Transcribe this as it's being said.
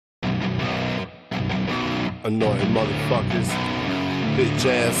Annoying motherfuckers. Bitch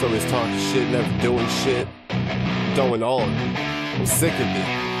ass always talking shit, never doing shit. Going on. I'm sick of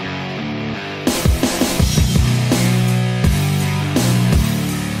it.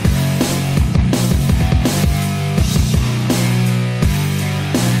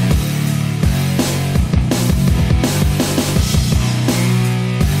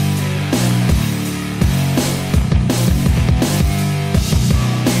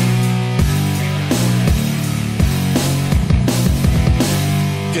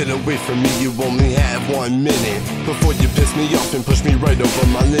 Get away from me, you only have 1 minute before you piss me off and push me right over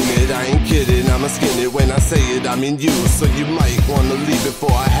my limit. I ain't kidding, I'ma skin it when I say it, I mean you. So you might wanna leave before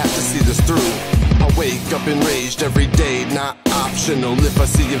I have to see this through. I wake up enraged every day, not optional. If I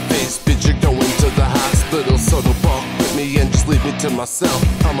see your face, bitch, you're going to the hospital. So don't fuck with me and just leave me to myself.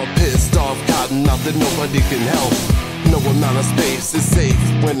 I'm a pissed off cotton mouth that nobody can help. No amount of space is safe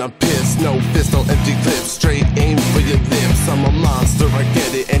when I'm pissed. No fist, no empty clips, straight aim for your lips. I'm a monster, I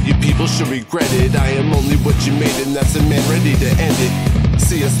get it, and you people should regret it. I am only what you made, and that's a man ready to end it.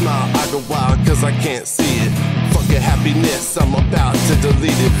 See a smile, I go wild cause I can't see it. Fuck your happiness, I'm about to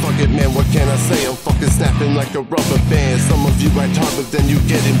delete it. Fuck it man, what can I say? I'm fucking snapping like a rubber band. Some of you write hard, but then you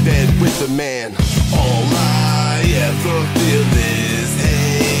get in bed with the man. All I ever feel is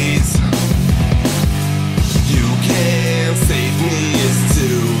haze. You can't save me, it's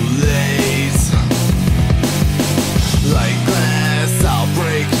too late. Like glass, I'll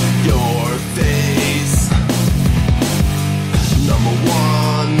break your face.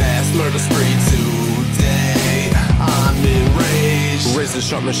 #1 mass murder spree today. I'm enraged. Razor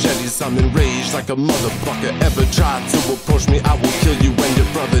sharp machetes, I'm enraged like a motherfucker. Ever try to approach me, I will kill you and your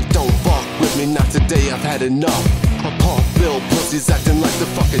brother. Don't fuck with me, not today, I've had enough. A punk little pussy's acting like the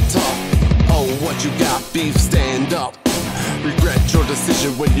fucking tough. Oh, what you got, beef, stand up. Regret your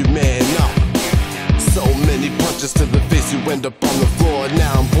decision when you man up. So many punches to the face, you end up on the floor.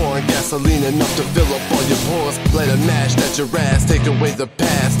 Now I'm pouring gasoline enough to fill up all your pores. Let a mash at your ass, take away the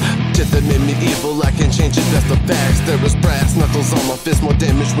past. Shit that made me evil, I can change it, that's the facts. There is brass knuckles on my fist, more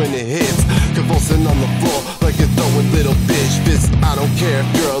damage when it hits. Convulsing on the floor like you're throwing little bitch fists. I don't care if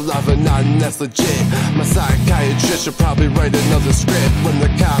you're alive or not, and that's legit. My psychiatrist should probably write another script. When the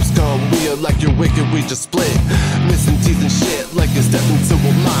cops come, we are like you're wicked, we just split. Missing teeth and shit like you stepped into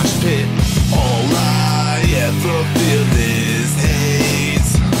a mosh pit. All I ever feel